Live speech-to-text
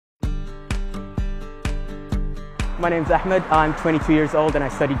My name's Ahmed. I'm 22 years old and I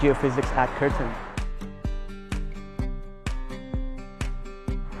study geophysics at Curtin.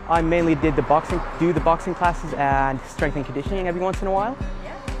 I mainly do the boxing classes and strength and conditioning every once in a while.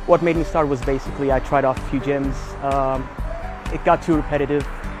 What made me start was basically I tried off a few gyms. It got too repetitive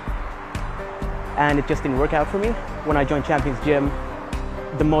and it just didn't work out for me. When I joined Champions Gym,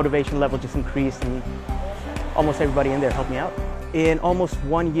 the motivation level just increased and almost everybody in there helped me out. In almost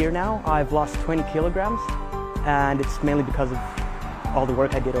 1 year now, I've lost 20 kilograms and it's mainly because of all the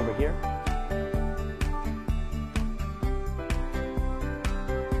work I did over here.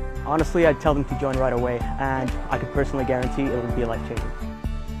 Honestly, I'd tell them to join right away and I could personally guarantee it will be life-changing.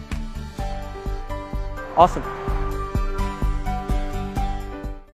 Awesome.